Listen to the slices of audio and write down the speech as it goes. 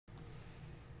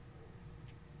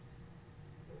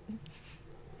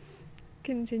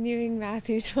Continuing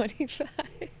Matthew 25.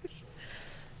 I'm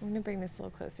going to bring this a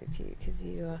little closer to you because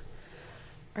you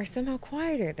are somehow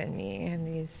quieter than me in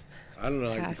these I don't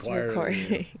know. I'd be past quieter than you.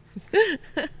 recordings.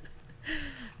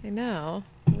 I know.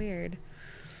 Weird.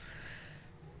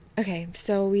 Okay,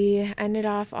 so we ended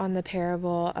off on the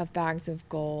parable of bags of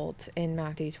gold in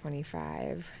Matthew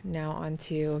 25. Now on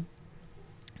to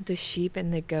the sheep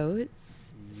and the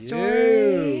goats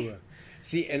story. You.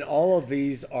 See, and all of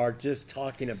these are just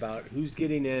talking about who's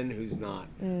getting in, who's not,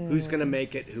 who's going to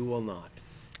make it, who will not,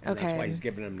 and that's why Okay. he's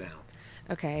giving them now.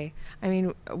 Okay. I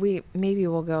mean,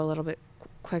 we'll go a little bit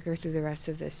quicker through the rest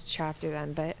of this chapter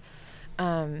then, but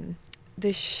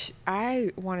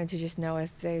I wanted to just know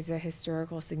if there's a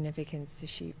historical significance to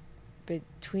sheep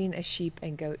between a sheep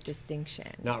and goat distinction.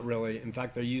 Not really. In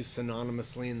fact, they're used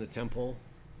synonymously in the temple.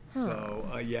 So,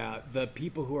 yeah, the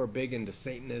people who are big into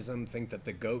Satanism think that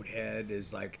the goat head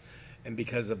is like, and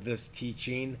because of this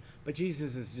teaching, but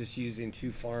Jesus is just using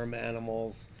two farm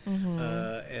animals, and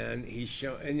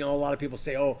and a lot of people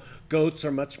say, oh, goats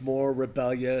are much more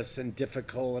rebellious and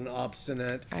difficult and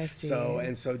obstinate. I see. So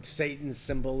Satan's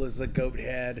symbol is the goat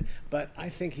head, but I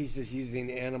think he's just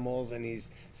using animals, and he's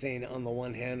saying on the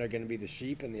one hand are going to be the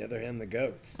sheep, and the other hand the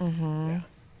goats. Yeah.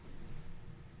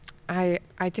 I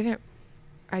didn't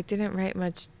write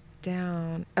much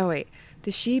down. Oh wait,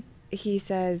 the sheep, he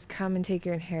says, come and take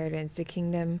your inheritance. The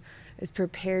kingdom is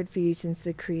prepared for you since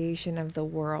the creation of the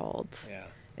world. Yeah.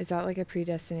 Is that like a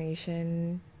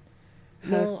predestination?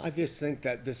 No, I just think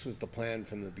that this was the plan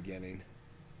from the beginning.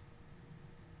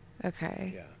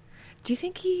 Okay. Yeah. Do you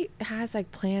think he has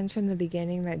like plans from the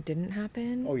beginning that didn't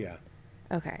happen? Oh, yeah.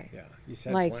 Okay. Yeah. You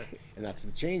said Like- plan, and that's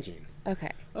the changing.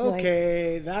 Okay.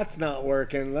 Okay, that's not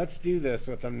working. Let's do this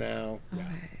with them now. Yeah.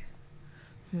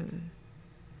 Okay.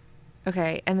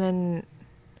 Okay, and then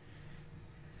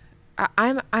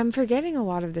I'm forgetting a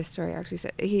lot of this story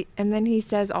actually. He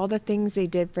says all the things they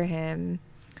did for him,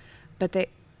 but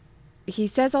he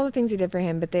says all the things they did for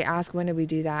him, but they ask, when did we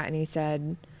do that? And he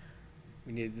said,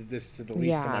 We needed this to the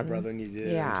least of my brother, and you did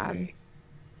it unto me.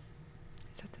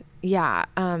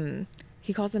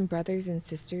 He calls them brothers and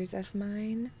sisters of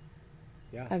mine,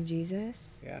 Yeah. of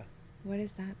Jesus. Yeah. What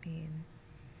does that mean?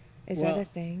 Is Well- that a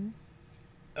thing?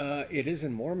 It is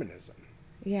in Mormonism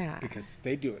Yeah. because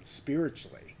they do it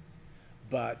spiritually.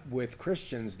 But with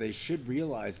Christians, they should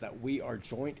realize that we are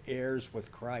joint heirs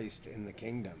with Christ in the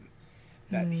kingdom.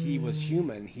 That he was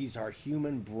human. He's our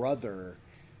human brother.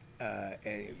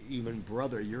 And human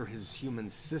brother, you're his human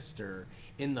sister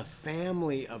in the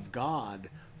family of God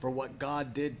for what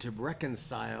God did to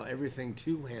reconcile everything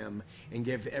to him and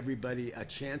give everybody a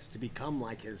chance to become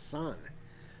like his son.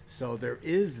 So there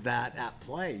is that at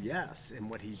play, yes, in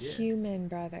what he did. Human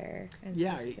brother and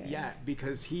sister. Yeah,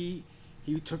 because he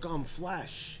took on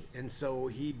flesh, and so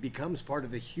he becomes part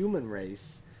of the human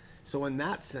race. So in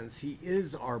that sense, he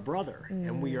is our brother,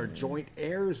 and we are joint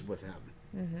heirs with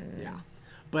him. Yeah.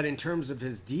 But in terms of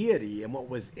his deity and what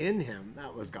was in him,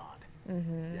 that was God.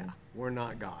 Yeah. We're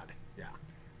not God. Yeah.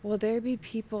 Will there be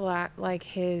people at like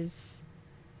his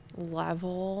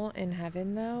level in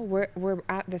heaven though? We're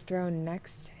at the throne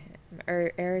next to him,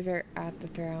 or heirs are at the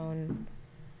throne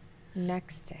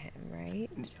next to him, right?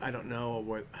 I don't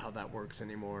know how that works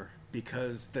anymore,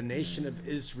 because the nation of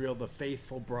Israel, the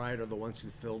faithful bride, are the ones who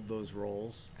filled those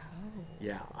roles. Oh.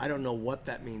 Yeah. I don't know what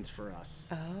that means for us.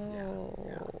 Oh.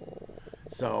 Yeah.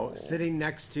 So sitting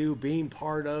next to, being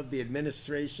part of the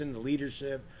administration, the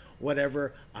leadership,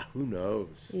 whatever, who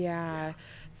knows? Yeah.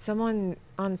 Someone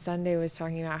on Sunday was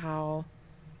talking about how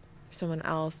someone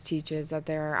else teaches that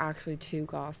there are actually two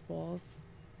gospels,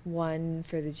 one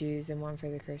for the Jews and one for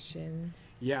the Christians.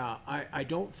 Yeah, I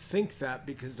don't think that,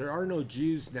 because there are no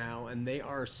Jews now, and they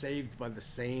are saved by the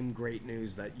same great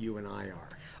news that you and I are.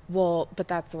 Well, but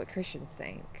that's what Christians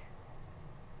think,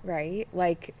 right?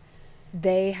 Like,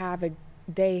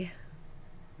 Now,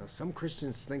 some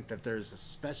Christians think that there's a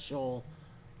special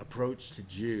approach to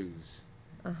Jews,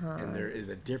 and there is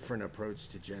a different approach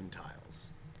to Gentiles.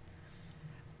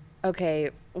 Okay,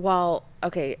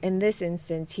 in this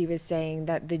instance, he was saying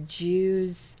that the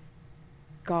Jews'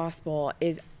 gospel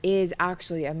is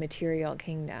actually a material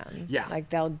kingdom. Yeah. Like,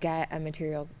 they'll get a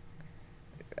material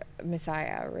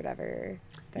Messiah or whatever.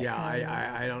 that Yeah, comes.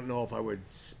 I don't know if I would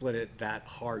split it that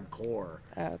hardcore.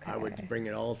 I would Okay. bring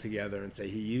it all together and say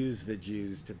he used the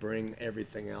Jews to bring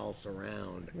everything else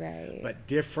around. Right. But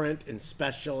different and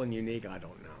special and unique, I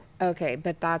don't know. Okay,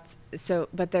 but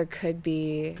there could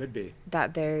be Could be.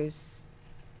 that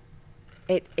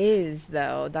it is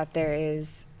though that there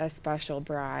is a special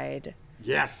bride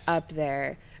Yes. up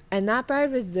there. And that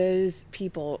bride was those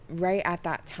people right at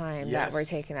that time that were Yes.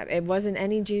 taken up. It wasn't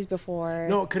any Jews before.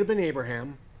 No, it could have been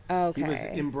Abraham. He was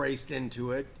Okay. embraced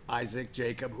into it. Isaac,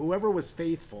 Jacob, whoever was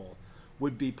faithful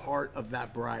would be part of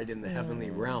that bride in the heavenly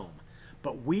realm.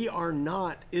 But we are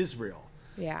not Israel.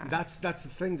 Yeah. That's the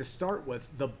thing to start with.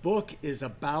 The book is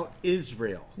about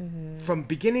Israel from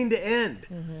beginning to end.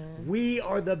 We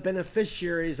are the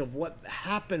beneficiaries of what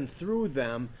happened through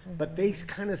them, but they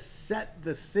kind of set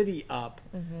the city up,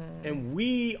 and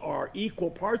we are equal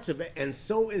parts of it. And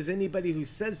so is anybody who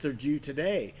says they're Jew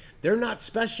today. They're not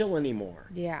special anymore.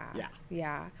 Yeah. Yeah.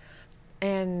 Yeah.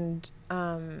 And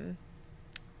I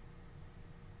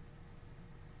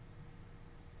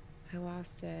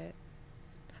lost it.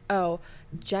 Oh,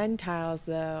 Gentiles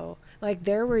though. Like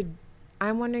there were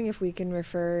I'm wondering if we can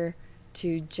refer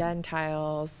to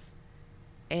Gentiles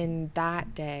in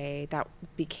that day that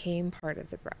became part of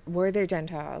the bride. Were there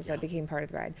Gentiles that Yeah. became part of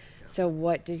the bride? So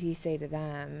what did he say to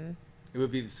them? It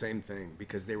would be the same thing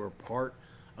because they were part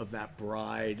of that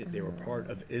bride. They were part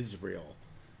of Israel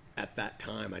at that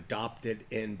time, adopted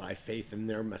in by faith in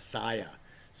their Messiah.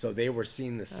 So they were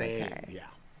seen the same. Okay. Yeah.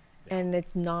 And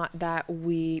it's not that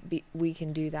we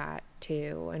can do that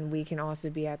too, and we can also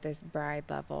be at this bride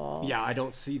level. Yeah, I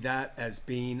don't see that as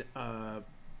being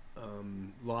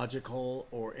logical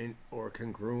or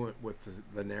congruent with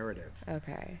the narrative.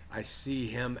 Okay. I see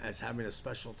him as having a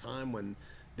special time when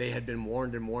they had been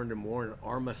warned and warned and warned.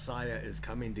 Our Messiah is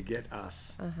coming to get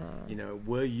us. You know,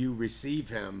 will you receive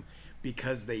him?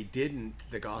 Because they didn't,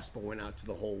 the gospel went out to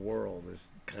the whole world. Is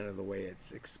kind of the way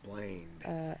it's explained.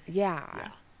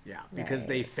 Yeah. Yeah, because Right.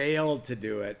 they failed to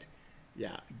do it.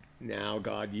 Yeah, now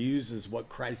God uses what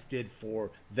Christ did for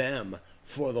them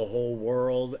for the whole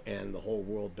world, and the whole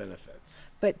world benefits.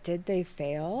 But did they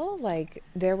fail? Like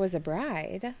there was a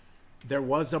bride. There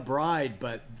was a bride,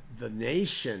 but the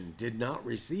nation did not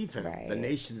receive him. The Right.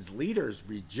 nation's leaders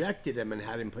rejected him and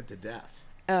had him put to death.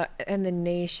 And the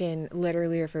nation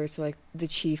literally refers to like the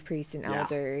chief priests and Yeah.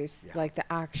 elders, Yeah. like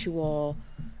the actual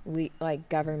like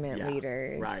government Yeah,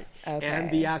 leaders. right. Okay.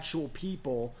 And the actual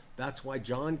people. That's why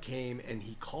John came and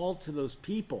he called to those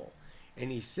people, and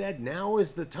he said, "Now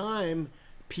is the time,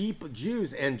 people,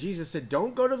 Jews." And Jesus said,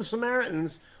 "Don't go to the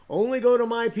Samaritans. Only go to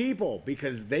my people,"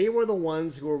 because they were the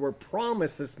ones who were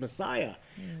promised this Messiah.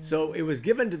 So it was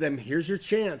given to them. Here's your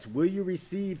chance. Will you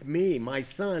receive me, my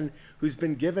son, who's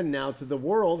been given now to the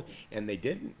world? And they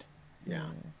didn't. Yeah.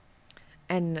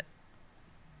 And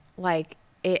like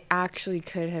it actually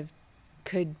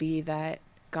could be that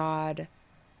God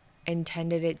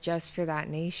intended it just for that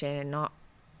nation and not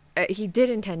he did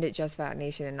intend it just for that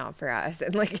nation and not for us.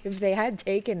 And like if they had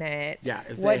taken it, Yeah,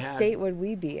 if they what had- state would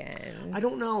we be in? I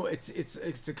don't know. It's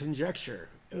a conjecture.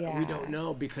 We Yeah. don't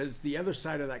know, because the other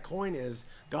side of that coin is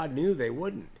God knew they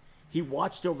wouldn't. He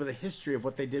watched over the history of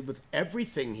what they did with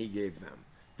everything he gave them.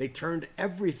 They turned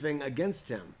everything against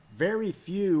him. Very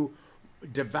few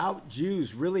devout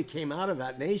Jews really came out of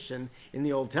that nation in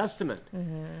the Old Testament.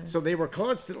 So they were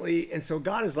constantly, and so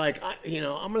God is like, I'm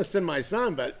going to send my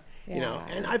son, but Yeah.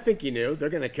 and I think he knew they're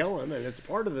going to kill him, and it's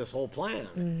part of this whole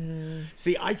plan.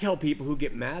 See, I tell people who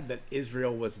get mad that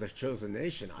Israel was the chosen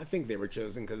nation, I think they were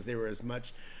chosen because they were as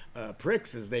much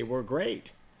pricks as they were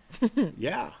great.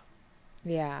 Yeah.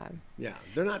 Yeah. Yeah.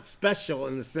 They're not special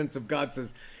in the sense of God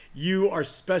says, you are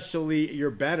specially,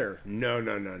 you're better. No.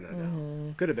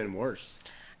 Could have been worse.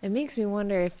 It makes me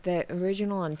wonder if the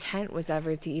original intent was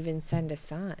ever to even send a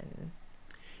son.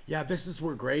 Yeah, this is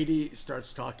where Grady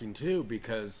starts talking too,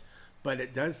 but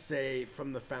it does say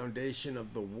from the foundation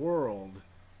of the world,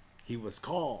 he was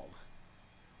called.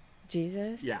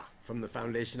 Jesus? Yeah, from the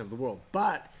foundation of the world.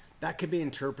 But that could be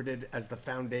interpreted as the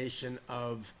foundation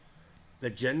of the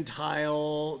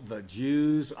Gentile, the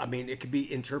Jews. I mean, it could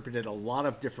be interpreted a lot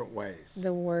of different ways.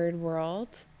 The word world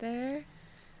there?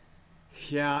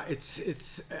 Yeah, it's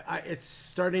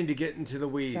starting to get into the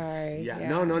weeds. Sorry, Yeah, yeah,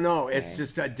 no. It's okay.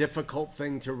 just a difficult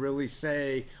thing to really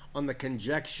say on the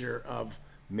conjecture of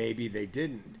maybe they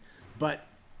didn't. But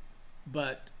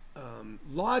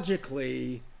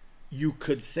logically, you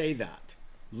could say that.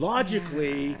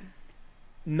 Logically, Yeah.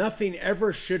 nothing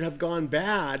ever should have gone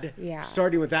bad. Yeah.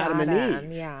 Starting with Adam and Adam,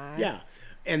 Eve. yeah. Yeah,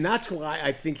 and that's why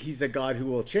I think he's a God who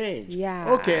will change.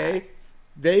 Yeah. Okay.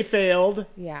 They failed.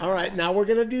 Yeah. All right, now we're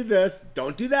going to do this.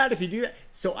 Don't do that if you do that.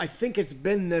 So I think it's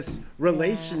been this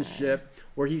relationship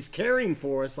where he's caring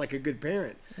for us like a good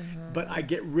parent. But I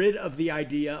get rid of the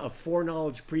idea of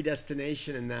foreknowledge,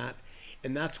 predestination, and that.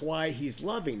 And that's why he's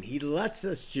loving. He lets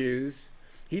us choose.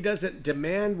 He doesn't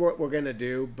demand what we're going to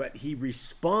do, but he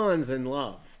responds in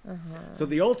love. So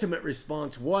the ultimate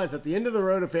response was at the end of the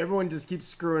road, if everyone just keeps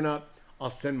screwing up, I'll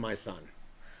send my son.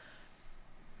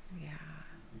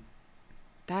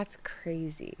 That's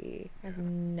crazy. I've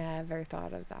never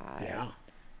thought of that. Yeah.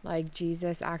 Like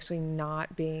Jesus actually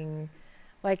not being,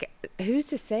 like, who's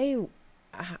to say,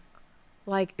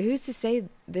 who's to say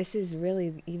this is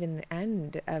really even the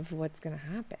end of what's going to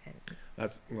happen?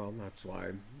 That's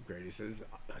why Grady says,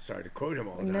 sorry to quote him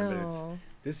all the time, but No,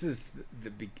 this is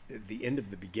the end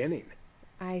of the beginning.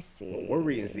 I see. What we're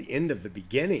reading is the end of the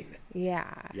beginning.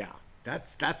 Yeah. Yeah,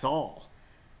 that's all.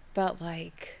 But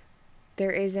like,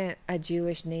 there isn't a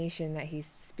Jewish nation that he's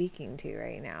speaking to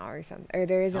right now or something. Or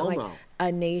there isn't Hell like no.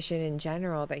 a nation in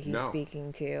general that he's No.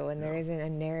 speaking to. And there No. isn't a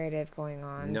narrative going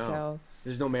on. No, So,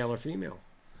 there's no male or female.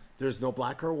 There's no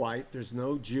black or white. There's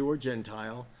no Jew or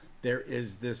Gentile. There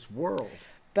is this world.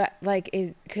 but like,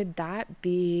 could that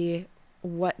be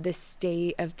what the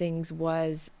state of things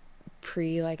was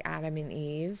pre like Adam and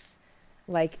Eve?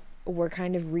 Like, we're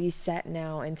kind of reset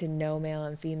now into no male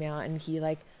and female, and he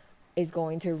like is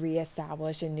going to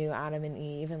reestablish a new Adam and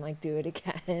Eve and like do it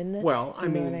again. Well, Do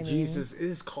you know what I mean? Jesus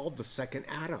is called the second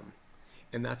Adam.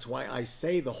 And that's why I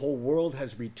say the whole world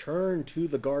has returned to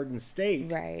the garden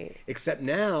state. Right. Except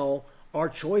now our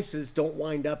choices don't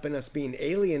wind up in us being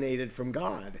alienated from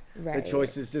God. Right. The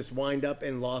choices just wind up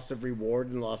in loss of reward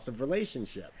and loss of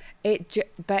relationship.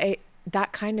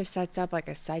 That kind of sets up like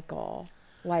a cycle.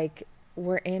 Like,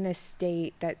 we're in a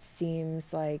state that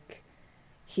seems like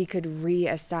he could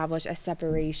reestablish a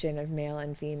separation of male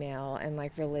and female and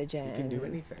like religion. You can do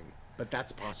anything. But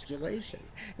that's postulation.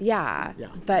 Yeah. Yeah.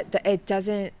 But it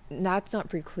doesn't, that's not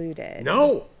precluded.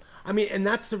 No. I mean, and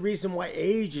that's the reason why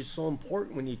age is so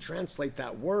important when you translate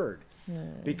that word.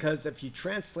 Because if you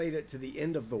translate it to the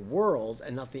end of the world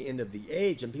and not the end of the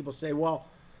age, and people say, well,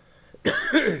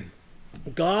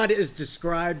 God is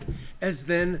described as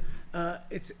then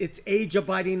it's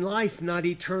age-abiding life, not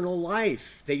eternal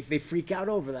life. They freak out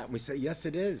over that. And we say, yes,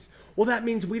 it is. Well, that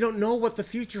means we don't know what the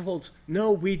future holds.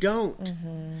 No, we don't.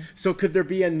 Mm-hmm. So could there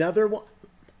be another one?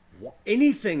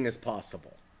 Anything is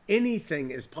possible.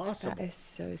 Anything is possible. That is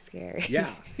so scary.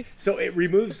 Yeah. So it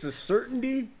removes the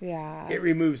certainty. Yeah. It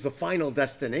removes the final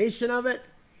destination of it.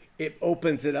 It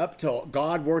opens it up to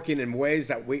God working in ways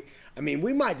that we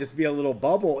might just be a little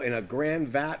bubble in a grand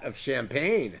vat of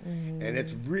champagne. Mm-hmm.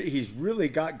 And he's really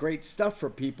got great stuff for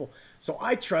people. So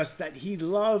I trust that he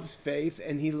loves faith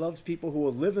and he loves people who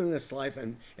will live in this life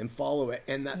and follow it.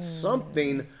 And that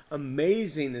something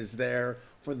amazing is there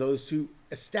for those who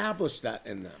establish that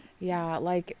in them. Yeah,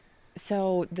 like,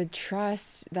 so the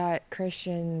trust that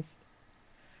Christians,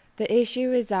 the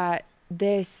issue is that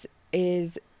this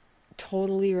is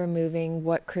totally removing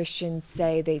what Christians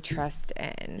say they trust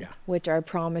in, which are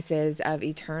promises of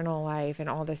eternal life and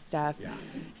all this stuff. Yeah.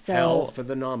 So hell for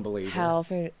the non-believer. Hell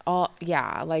for all,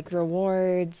 yeah, like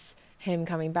rewards, him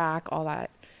coming back, all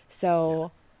that.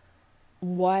 So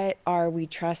what are we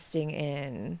trusting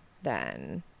in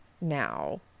then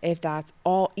now? If that's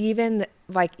all, even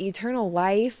like eternal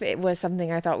life, it was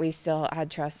something I thought we still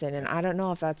had trust in, and I don't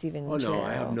know if that's even true. Oh no,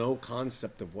 I have no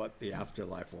concept of what the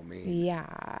afterlife will mean.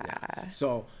 Yeah.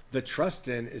 So the trust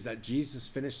in is that Jesus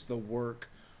finished the work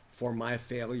for my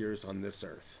failures on this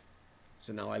earth.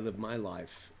 So now I live my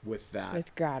life with that.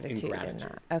 With gratitude. In gratitude.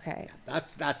 And that. Okay. Yeah,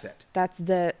 that's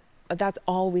it. That's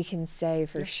all we can say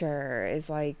for sure is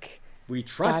like, we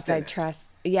trust in it.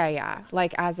 Trust. Yeah.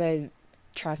 Like as a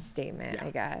trust statement, I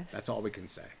guess. That's all we can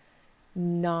say.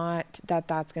 Not that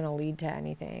that's going to lead to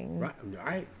anything.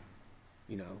 Right.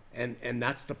 You know, and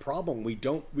that's the problem. We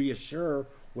don't reassure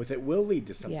with it will lead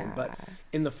to something. Yeah. But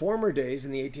in the former days,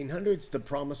 in the 1800s, the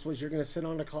promise was you're going to sit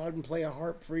on a cloud and play a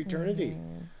harp for eternity.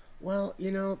 Mm-hmm. Well,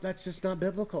 you know, that's just not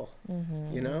biblical.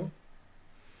 Mm-hmm. You know?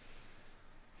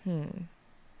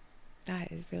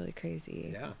 That is really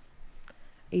crazy. Yeah.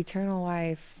 Eternal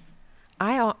life.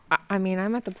 I mean,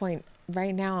 I'm at the point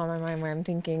right now in my mind where I'm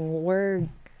thinking we're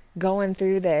going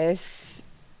through this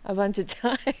a bunch of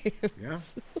times. Yeah.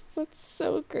 That's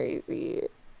so crazy.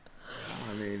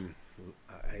 I mean,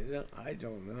 I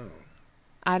don't know.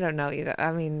 I don't know either.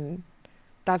 I mean,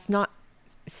 that's not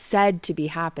said to be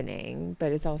happening,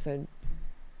 but it's also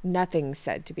nothing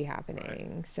said to be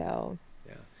happening. Right. So.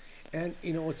 Yeah. And,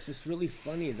 you know, it's just really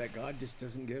funny that God just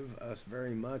doesn't give us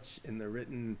very much in the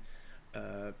written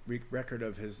record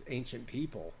of his ancient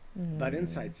people, but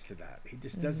insights to that. He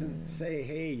just doesn't say,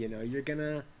 hey, you know, you're going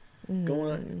to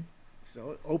go on.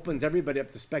 So it opens everybody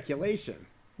up to speculation.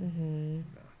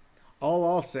 All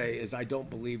I'll say is I don't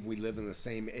believe we live in the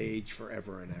same age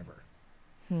forever and ever.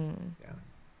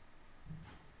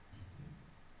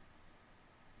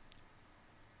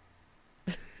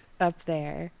 Yeah. Up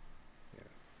there. Yeah.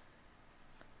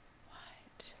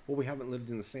 What? Well, we haven't lived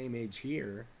in the same age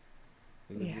here.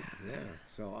 Yeah. Yeah.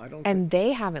 So I don't. And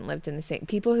they haven't lived in the same.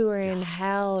 People who are in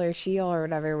hell or Sheol or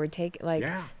whatever were taken. Like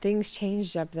Yeah. things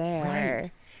changed up there.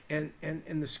 Right.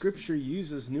 And the scripture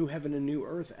uses new heaven and new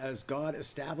earth as God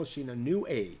establishing a new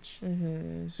age.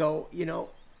 Mm-hmm. So,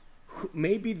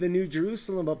 maybe the new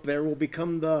Jerusalem up there will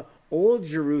become the old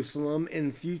Jerusalem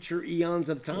in future eons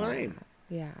of time.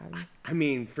 Yeah. I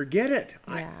mean, forget it.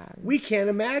 Yeah. We can't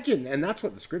imagine. And that's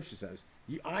what the scripture says.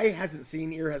 Eye hasn't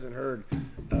seen, ear hasn't heard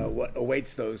what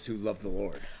awaits those who love the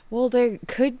Lord. Well, there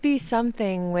could be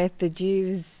something with the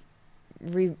Jews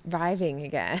reviving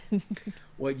again.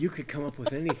 Well, you could come up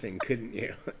with anything, couldn't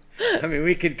you? I mean,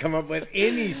 we could come up with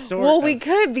any sort Well, of... we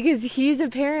could, because he's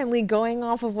apparently going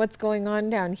off of what's going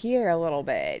on down here a little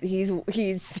bit.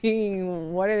 He's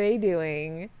seeing, what are they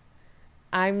doing?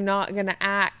 I'm not going to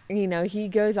act, he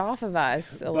goes off of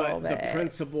us a little bit. But the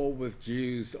principle with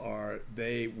Jews are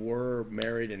they were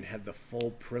married and had the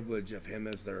full privilege of him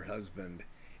as their husband,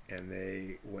 and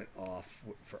they went off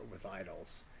with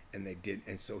idols. And they did,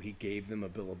 and so he gave them a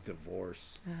bill of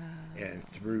divorce and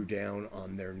threw down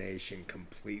on their nation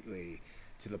completely,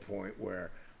 to the point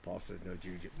where Paul says no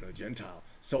Jew, no Gentile.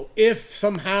 So if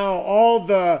somehow all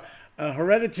the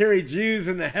hereditary Jews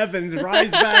in the heavens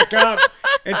rise back up,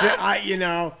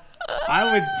 I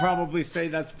would probably say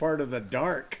that's part of the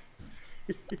dark.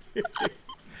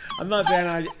 I'm not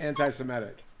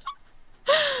anti-Semitic.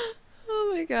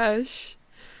 Oh my gosh.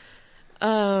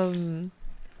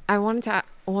 I wanted to add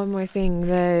one more thing.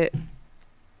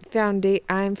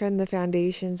 I'm from the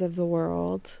foundations of the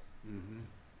world. Mm-hmm.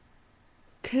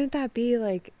 Couldn't that be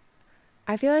like?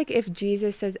 I feel like if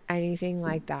Jesus says anything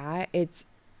like that, it's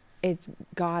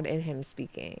God in him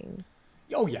speaking.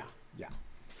 Oh yeah, yeah.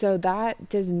 So that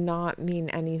does not mean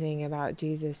anything about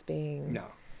Jesus being. No.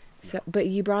 So, but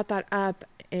you brought that up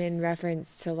in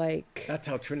reference to like. That's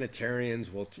how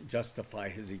Trinitarians will justify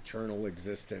his eternal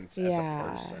existence as Yeah.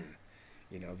 a person.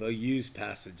 They'll use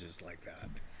passages like that.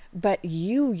 But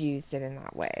you used it in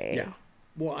that way. Yeah.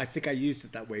 Well, I think I used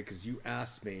it that way because you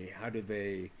asked me, how do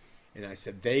they, and I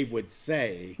said they would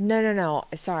say. No.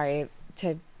 Sorry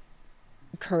to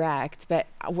correct, but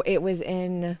it was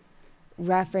in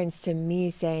reference to me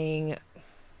saying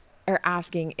or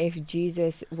asking if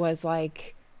Jesus was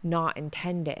like not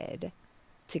intended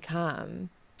to come.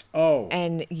 Oh.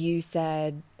 And you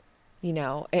said,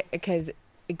 because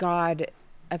God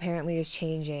apparently is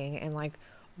changing and like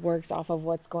works off of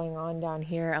what's going on down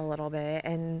here a little bit,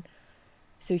 and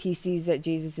so he sees that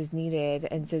Jesus is needed,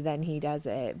 and so then he does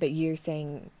it. But you're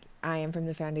saying I am from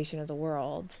the foundation of the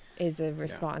world is the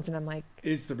response. Yeah. And I'm like,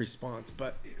 is the response.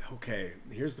 But okay,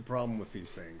 here's the problem with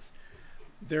these things.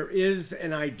 There is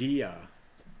an idea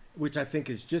which I think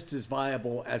is just as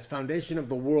viable as foundation of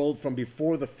the world from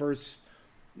before the first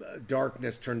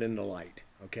darkness turned into light.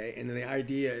 Okay, and the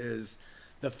idea is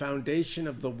the foundation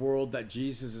of the world that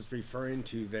Jesus is referring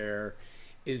to there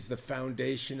is the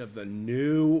foundation of the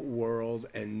new world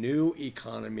and new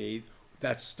economy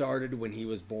that started when he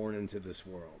was born into this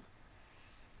world.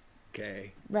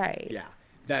 Okay? right. Yeah.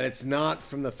 That it's not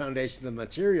from the foundation of the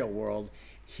material world.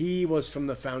 He was from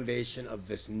the foundation of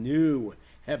this new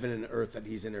heaven and earth that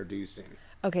he's introducing.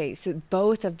 Okay, so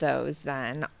both of those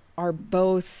then are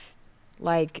both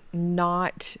like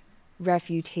not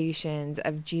refutations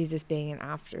of Jesus being an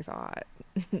afterthought.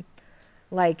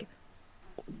 Like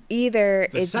either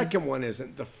The it's second one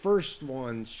isn't. The first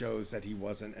one shows that he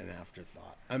wasn't an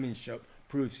afterthought.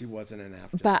 Proves he wasn't an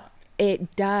afterthought. but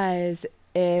it does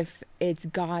if it's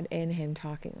God in him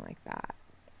talking like that.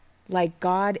 Like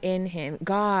God in him,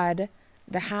 God,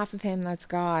 the half of him that's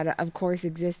God, of course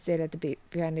existed at the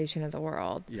foundation of the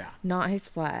world. Yeah. Not his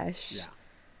flesh. Yeah.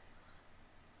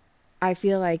 I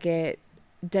feel like it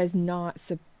does not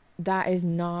that is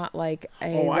not like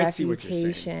a I see what you're saying.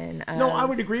 refutation of, No, I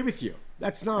would agree with you.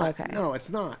 That's not. Okay. No, it's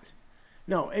not.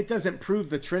 No, it doesn't prove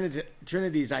the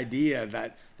Trinity's idea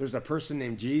that there's a person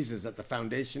named Jesus at the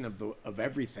foundation of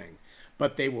everything.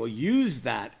 But they will use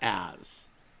that as.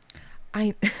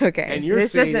 okay. And you're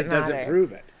this saying doesn't it doesn't matter.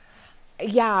 prove it.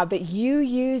 Yeah, but you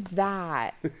used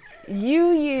that.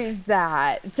 You used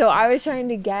that. So I was trying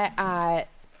to get at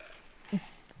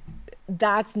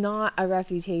that's not a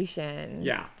refutation.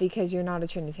 Yeah. Because you're not a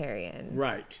Trinitarian.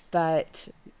 Right. But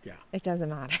Yeah. it doesn't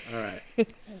matter. All right.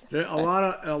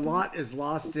 A lot is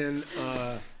lost in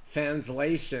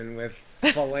translation with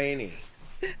Fellaini.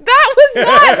 That was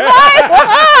not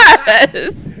my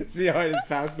loss. See how I just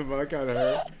passed the buck on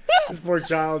her? This poor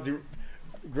child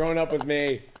grown up with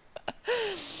me.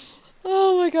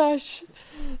 Oh my gosh.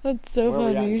 That's so Where are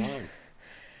we funny. at in time?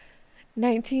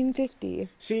 1950.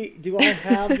 See, do I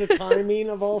have the timing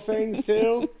of all things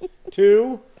too?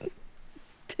 2?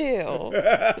 too.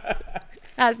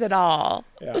 Has it all.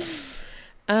 Yeah.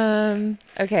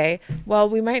 Okay. Well,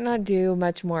 we might not do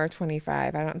much more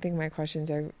 25. I don't think my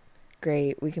questions are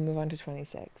great. We can move on to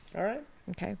 26. All right.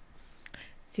 Okay.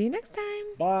 See you next time.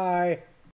 Bye.